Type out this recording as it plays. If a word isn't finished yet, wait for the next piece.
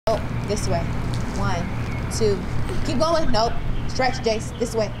This way. 1, 2. Keep going. Nope. Stretch, Jace.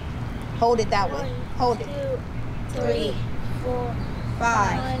 This way. Hold it that way. Hold it. 3, 4,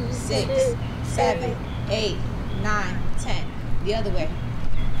 5, 6, 7, 8, 9, 10. The other way.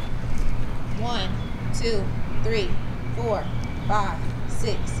 1, 2, 3, 4, 5,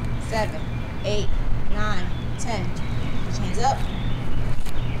 6, 7, 8, 9, 10. Put your hands up.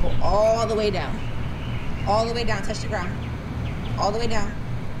 Go all the way down. All the way down. Touch the ground. All the way down.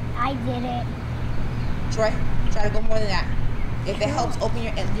 I did it. Troy, try to go more than that. If it helps, open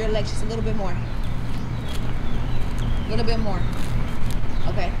your legs just a little bit more. A little bit more.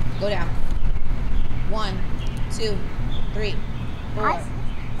 Okay, go down. 1, 2, 3, 4,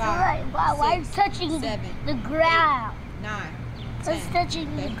 5, why are you touching 7, the ground? 8, 9, 10. It's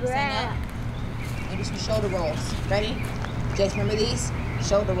touching the Stand ground. up. And do some shoulder rolls. Ready? Jace, remember these?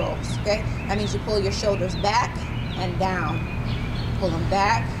 Shoulder rolls, okay? That means you pull your shoulders back and down. Pull them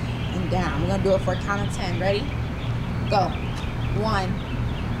back and down. We're gonna do it for a count of 10. Ready? Go. 1,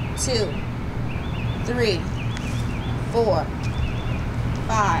 2, 3, 4,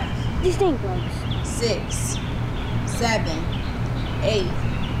 5, These things works. 6, 7, 8,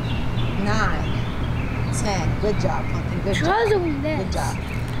 9, 10. Good job, Pumpkin. Good job. Good job.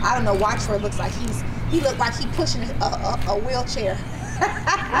 I don't know. Watch where it looks like he looked like he's pushing a wheelchair.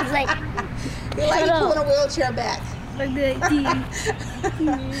 I was like, he like he's pulling a wheelchair back.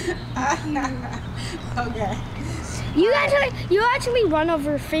 Okay. You actually run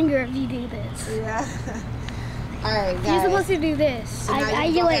over a finger if you do this. Yeah. All right, guys. You're supposed to do this. So now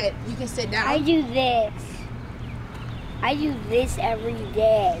you can sit down. I do this. I do this every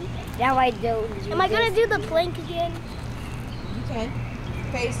day. Now I don't do Am I gonna do the plank again? You can.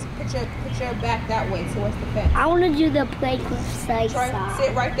 Face, put your back that way towards the fence. I want to do the plank with side.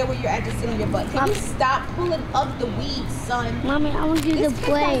 Sit right there where you're at, just sit on your butt. Can you stop pulling up the weeds, son? Mommy, I want to do the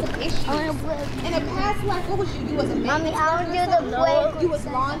plank. In a past life, what was you was a Mommy, I want to do the plank. You was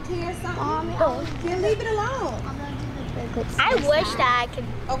lawn care or something? Mommy, then leave it alone. I wish that I could.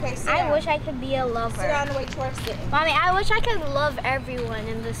 Okay, sit down. I wish I could be a lover. Sit down the way Troy's sitting. Mommy, I wish I could love everyone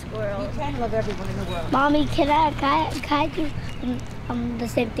in this world. You can love everyone in the world. Mommy, can I do the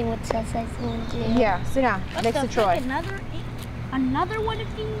same thing with Sussex? Yeah, sit down next to Troy. Another one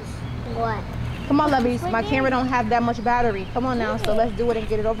of these? What? Come on, lovies. My camera don't have that much battery. Come on now, so let's do it and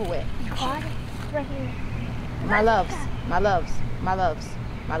get it over with. Right here. My loves, my loves, my loves,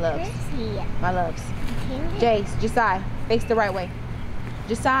 my loves, my loves. Jace, Josiah, face the right way.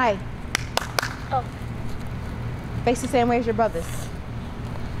 Josiah. Oh. Face the same way as your brothers.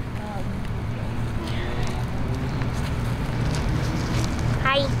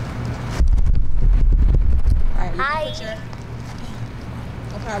 Hi. All right, Hi.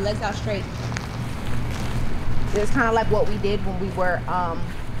 Put our legs out straight. It's kind of like what we did when we were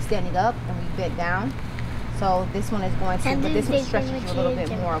standing up and we bent down. So this one is going to, but this one stretches you a little bit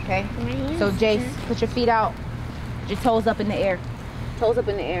more, okay? So Jace, put your feet out, your toes up in the air. Toes up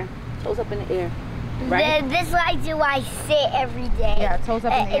in the air, toes up in the air. Right? This is like do I sit every day. Yeah, toes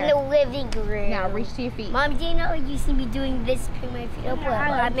up in the air. In the living room. Now reach to your feet. Mom, do you know you see me doing this, putting my feet up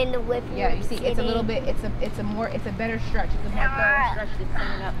while I'm in the living room? Yeah, you see, it's a little bit, it's a better stretch. It's a more thorough stretch than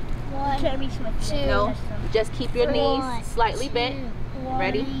standing up. 1, 2, no, just keep your knees slightly bent.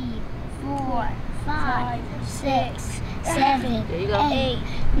 Ready? 4, 5, 6, 7, there you go. 8,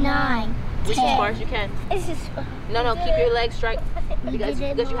 9, 10. Reach as far as you can. No, keep your legs straight because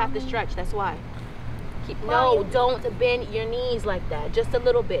you have to stretch. That's why. Don't bend your knees like that. Just a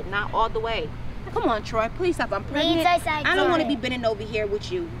little bit, not all the way. Come on, Troy. Please stop. I'm pregnant. I don't want to be bending over here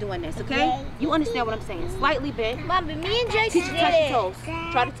with you doing this, okay? You understand what I'm saying? Slightly bent. Mommy, me and Jason did touch your toes.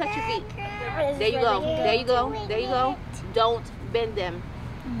 Try to touch your feet. There you go. There you go. There you go. Don't bend them.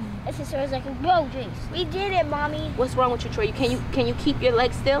 This is like a whoa, Jace. We did it, Mommy. What's wrong with you, Troy? Can you keep your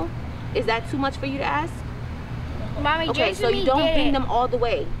legs still? Is that too much for you to ask? Mommy, okay, Jason, so you don't bend them all the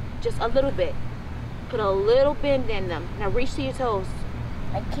way. Just a little bit. Put a little bend in them. Now reach to your toes.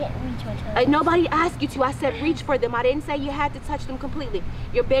 I can't reach my toes. Nobody asked you to. I said reach for them. I didn't say you had to touch them completely.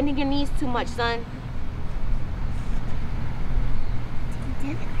 You're bending your knees too much, son.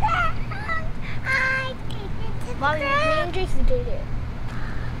 Mommy, me and Jason did it.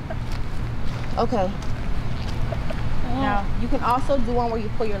 Okay. Now, you can also do one where you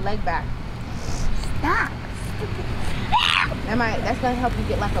pull your leg back. Stop. That's going to help you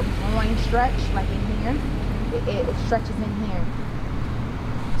get like a groin stretch, like in here. It stretches in here.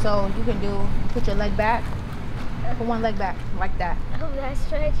 So you can put your leg back. Put one leg back, like that. Oh, that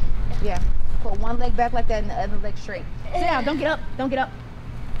stretch? Yeah. Put one leg back like that and the other leg straight. Sit down, don't get up, don't get up.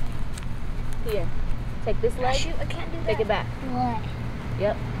 Here. Take this leg. Shoot, I can't do that. Take it back. What?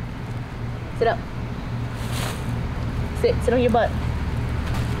 Yep. Sit up. Sit on your butt.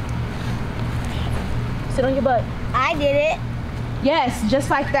 Sit on your butt. I did it. Yes,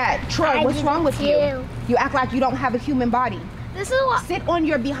 just like that. Troy, what's wrong with you? You act like you don't have a human body. This is what. Sit on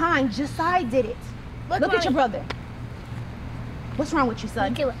your behind, just so I did it. Look at your brother. What's wrong with you,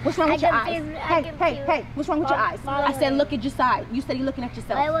 son? What's wrong with your eyes? Hey, what's wrong with your eyes? I said look at your side. You said you're looking at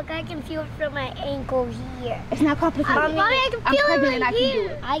yourself. I can feel it from my ankle here. It's not complicated. Mommy, I can feel it right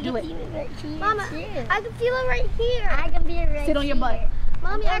here. I can feel it right here. Mama, I can feel it right here. I can feel it right here. Sit on your butt.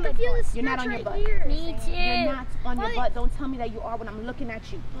 Mommy, I can feel the stretch. You're not on your butt. Here. Me too. You're not on your butt. Don't tell me that you are when I'm looking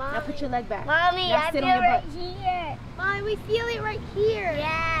at you. Mommy. Now put your leg back. Mommy, I feel it right here. Mommy, we feel it right here.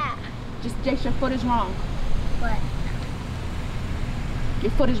 Yeah. Just, Jace, your foot is wrong. What?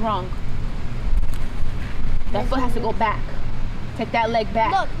 Your foot is wrong. That foot has to go back. Take that leg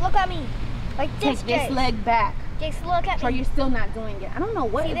back. Look at me. Like this, Take this leg back. Jace, look at Troy, you're still not doing it. I don't know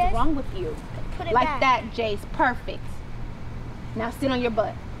what is wrong with you. Put it like back. that, Jace. Perfect. Now sit on your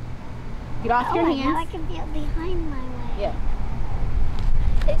butt. Get off your hands. Now I can feel it behind my leg.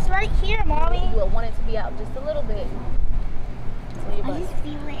 Yeah. It's right here, Mommy. You will want it to be out just a little bit. On your butt. I just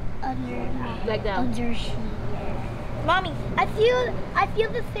feel it under. Leg down. Under here. Mommy, I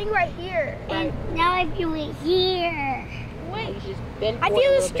feel the thing right here. Right. And now I feel it here. Wait. You just bend I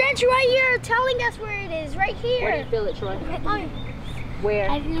feel the stretch right here telling us where it is. Right here. Where do you feel it, Troy? Mommy. Where?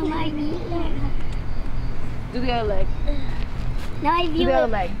 I feel my knee. Do the other leg. Now I feel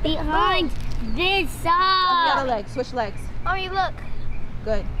it behind this side. The other leg. Switch legs. Mommy, look.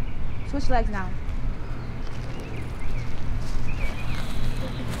 Good. Switch legs now.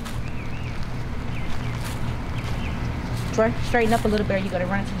 Troy, straighten up a little bit or you're going to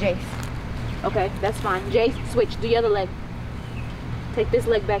run into Jace. Okay, that's fine. Jace, switch. Do the other leg. Take this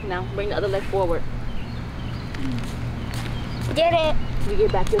leg back now. Bring the other leg forward. Did it. You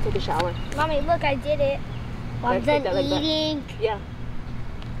get back, you'll take a shower. Mommy, look, I did it. I'm done eating. Yeah.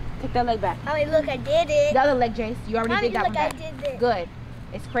 Take that leg back. Mommy, look, I did it. The other leg, Jace. You already Mommy, did that look, one back. I did it. Good.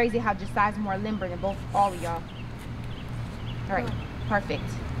 It's crazy how Josiah's more limber than all of y'all. All right, perfect.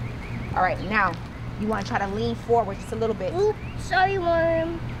 All right, now you want to try to lean forward just a little bit. Oops, sorry,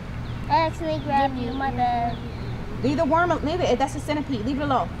 worm. I accidentally grabbed you, my bad. Leave the worm, leave it. That's a centipede. Leave it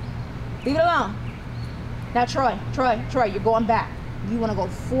alone. Leave it alone. Now, Troy, you're going back. You want to go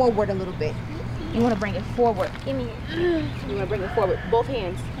forward a little bit. You want to bring it forward. Give me it. You want to bring it forward. Both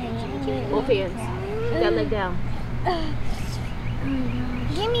hands. Both hands. Put that leg down.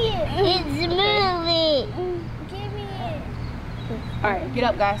 Give me it. It's moving. Give me it. All right, get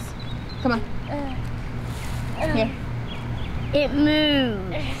up, guys. Come on. Here. It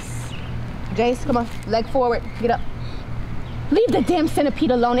moves. Jace, come on. Leg forward. Get up. Leave the damn centipede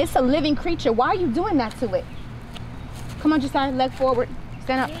alone. It's a living creature. Why are you doing that to it? Come on, Josiah. Leg forward.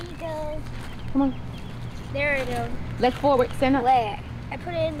 Stand up. There you go. Come on. There it goes. Leg forward. Stand up. Where? I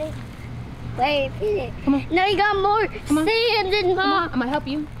put it in there. Wait, put it. Come on. Now you got more sand in my. Come on. I'm gonna help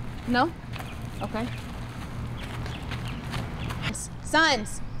you. No? Okay.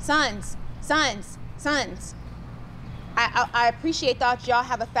 Sons. I appreciate that y'all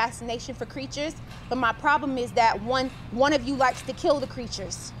have a fascination for creatures, but my problem is that one of you likes to kill the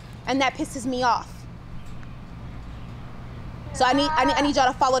creatures, and that pisses me off. So I need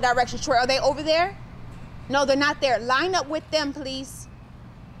y'all to follow directions. Troy, are they over there? No, they're not there. Line up with them, please.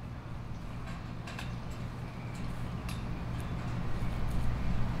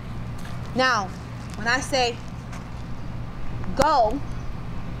 Now, when I say go,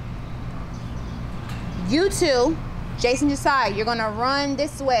 you two, Jason, Josiah, you're gonna run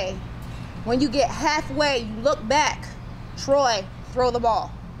this way. When you get halfway, you look back. Troy, throw the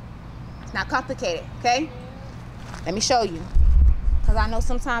ball. It's not complicated, okay? Let me show you. Because I know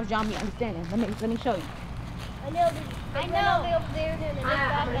sometimes y'all be understanding. Let me show you. I know they over there.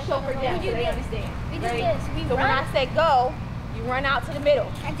 I'm gonna show for them so they understand. We do this. So when I say go, you run out to the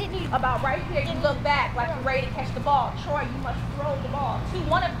middle. And then you About right here, you look back like you're ready to catch the ball. Troy, you must throw the ball to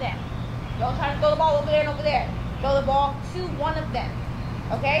one of them. Don't try to throw the ball over there and over there. Throw the ball to one of them,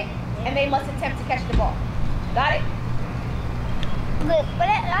 okay? And they must attempt to catch the ball. Got it? But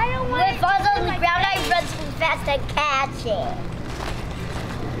I don't want it. If it falls on the ground, I run so fast I catch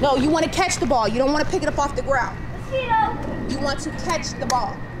it. No, you want to catch the ball. You don't want to pick it up off the ground. Mosquito. You want to catch the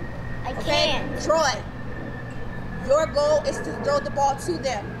ball. I Okay? can't. Troy, your goal is to throw the ball to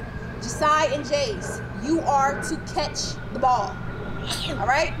them. Josiah and Jace, you are to catch the ball. All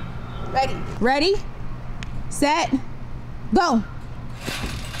right? Ready? Ready? Set. Go.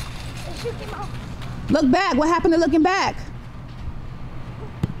 Look back. What happened to looking back?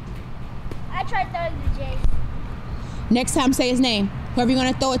 I tried throwing to Jace. Next time, say his name. Whoever you're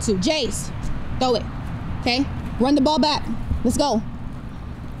going to throw it to. Jace. Throw it. Okay? Run the ball back. Let's go.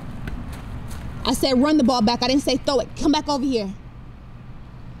 I said run the ball back. I didn't say throw it. Come back over here.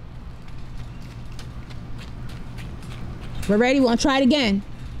 We're ready. We're gonna try it again.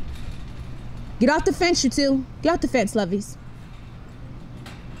 Get off the fence, you two. Get off the fence, lovies.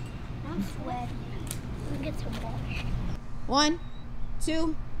 I'm sweating. Let me get some wash. 1,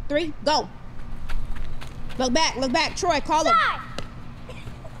 2, 3, go. Look back, look back. Troy, call him.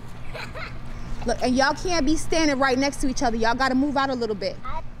 Look, and y'all can't be standing right next to each other. Y'all gotta move out a little bit.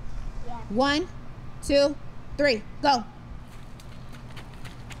 1, 2, 3, go.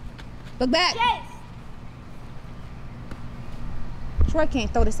 Look back. Chase. Troy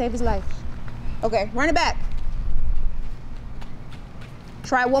can't throw to save his life. Okay, run it back.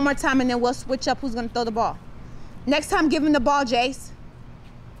 Try it one more time and then we'll switch up who's gonna throw the ball. Next time, give him the ball, Jace.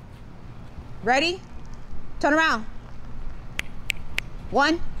 Ready? Turn around.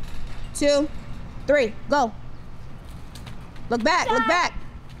 1, 2, 3, go. Look back, look back.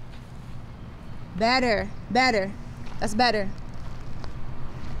 Better, better. That's better.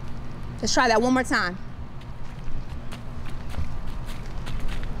 Let's try that one more time.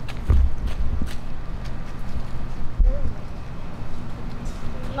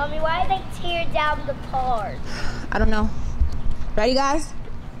 Mommy, why did they tear down the park? I don't know. Ready, guys?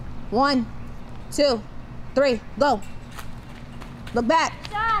 1, 2, 3, go. Look back.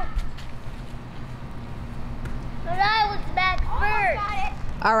 Stop. But I was back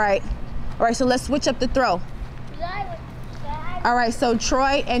first. All right. All right, so let's switch up the throw. But I was back. All right, so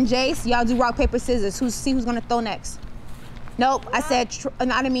Troy and Jace, y'all do rock, paper, scissors. See who's gonna throw next. Nope, I said, I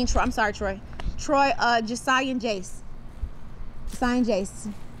didn't mean Troy. I'm sorry, Troy. Troy, Josiah and Jace. Josiah and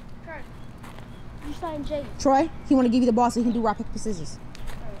Jace. Josiah and Jace. Troy, he want to give you the ball so he can do rock, paper, scissors.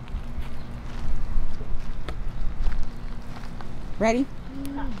 Ready?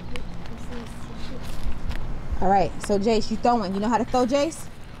 All right, so Jace, you throwing. You know how to throw, Jace?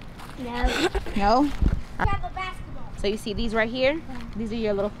 No. No? I have a basketball. So you see these right here? These are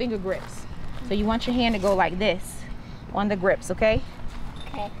your little finger grips. So you want your hand to go like this on the grips, okay?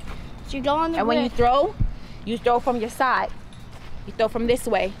 Okay. So you go on the And when you throw from your side. You throw from this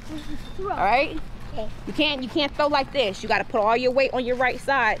way. All right? Okay. You can't throw like this. You got to put all your weight on your right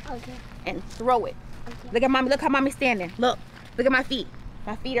side and throw it. Okay. Look at mommy. Look how mommy's standing. Look at my feet.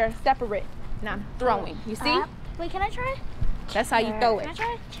 My feet are separate. And I'm throwing. You see? Wait, can I try? That's how you throw it. Can I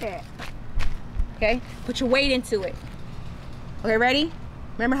try? Sure. Okay? Put your weight into it. Okay, ready?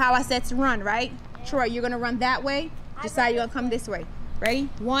 Remember how I said to run, right? Yeah. Troy, you're going to run that way. Josiah, you're going to come this way. Ready?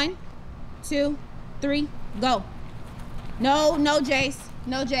 1, 2, 3, go. No, Jace.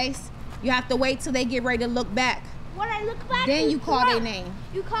 No, Jace. You have to wait till they get ready to look back. When I look back, then you call their name.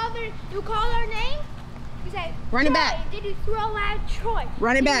 You call their name? You say, run it back. Did you throw at Troy?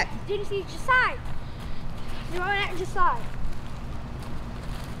 Run it back. Did you see Josiah? You run at Josiah.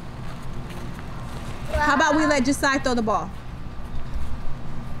 How about we let Josiah throw the ball?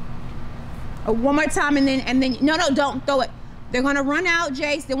 One more time and then no, don't throw it. They're gonna run out,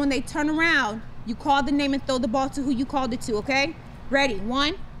 Jace. Then when they turn around, you call the name and throw the ball to who you called it to, okay? Ready?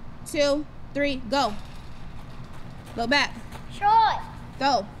 1, 2, 3, go. Look back. Troy.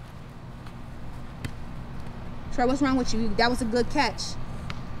 Go. Troy, what's wrong with you? That was a good catch.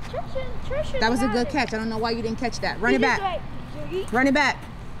 That was a good catch. I don't know why you didn't catch that. Run it back. Run it back.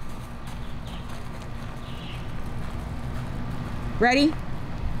 Ready?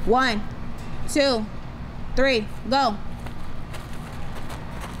 1, 2, 3, go.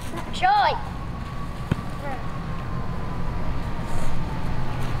 Troy.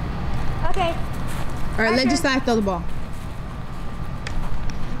 Okay. All right, let Josiah throw the ball.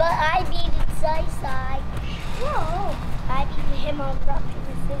 But I beat Josiah. No. I beat him on rock,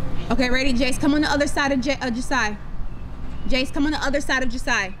 paper, scissors. Okay, ready? Jace, come on the other side of Josiah. Jace, come on the other side of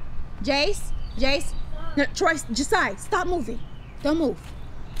Josiah. Jace. No, Troy, Josiah, stop moving. Don't move.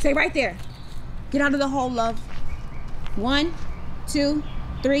 Stay right there. Get out of the hole, love. 1, 2,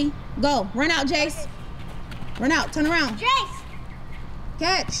 3, go. Run out, Jace. Run out. Turn around. Jace.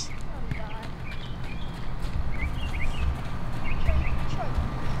 Catch.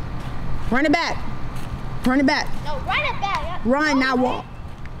 Run it back. Run it back. No, run it back. Run, now walk.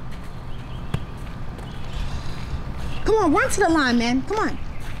 Come on, run to the line, man. Come on.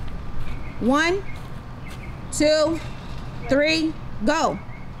 1, 2, 3, go.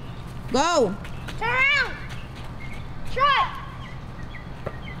 Go. Turn around. Try.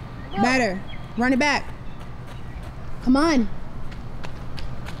 Better. Run it back. Come on.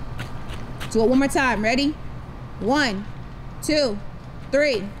 Do it one more time. Ready? 1, 2,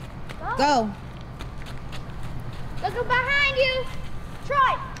 3. Go. Look behind you.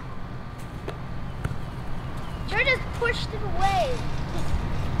 Try. pushed it away.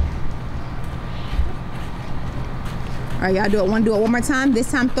 All right, y'all do it. Want to do it one more time?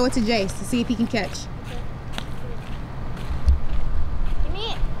 This time, throw it to Jace to see if he can catch. Give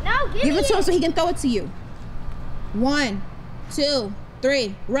me it. No, give it to him so he can throw it to you. 1, 2,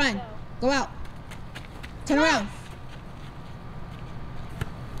 3, run. Go out. Turn around.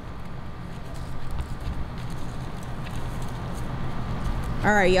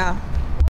 All right, y'all.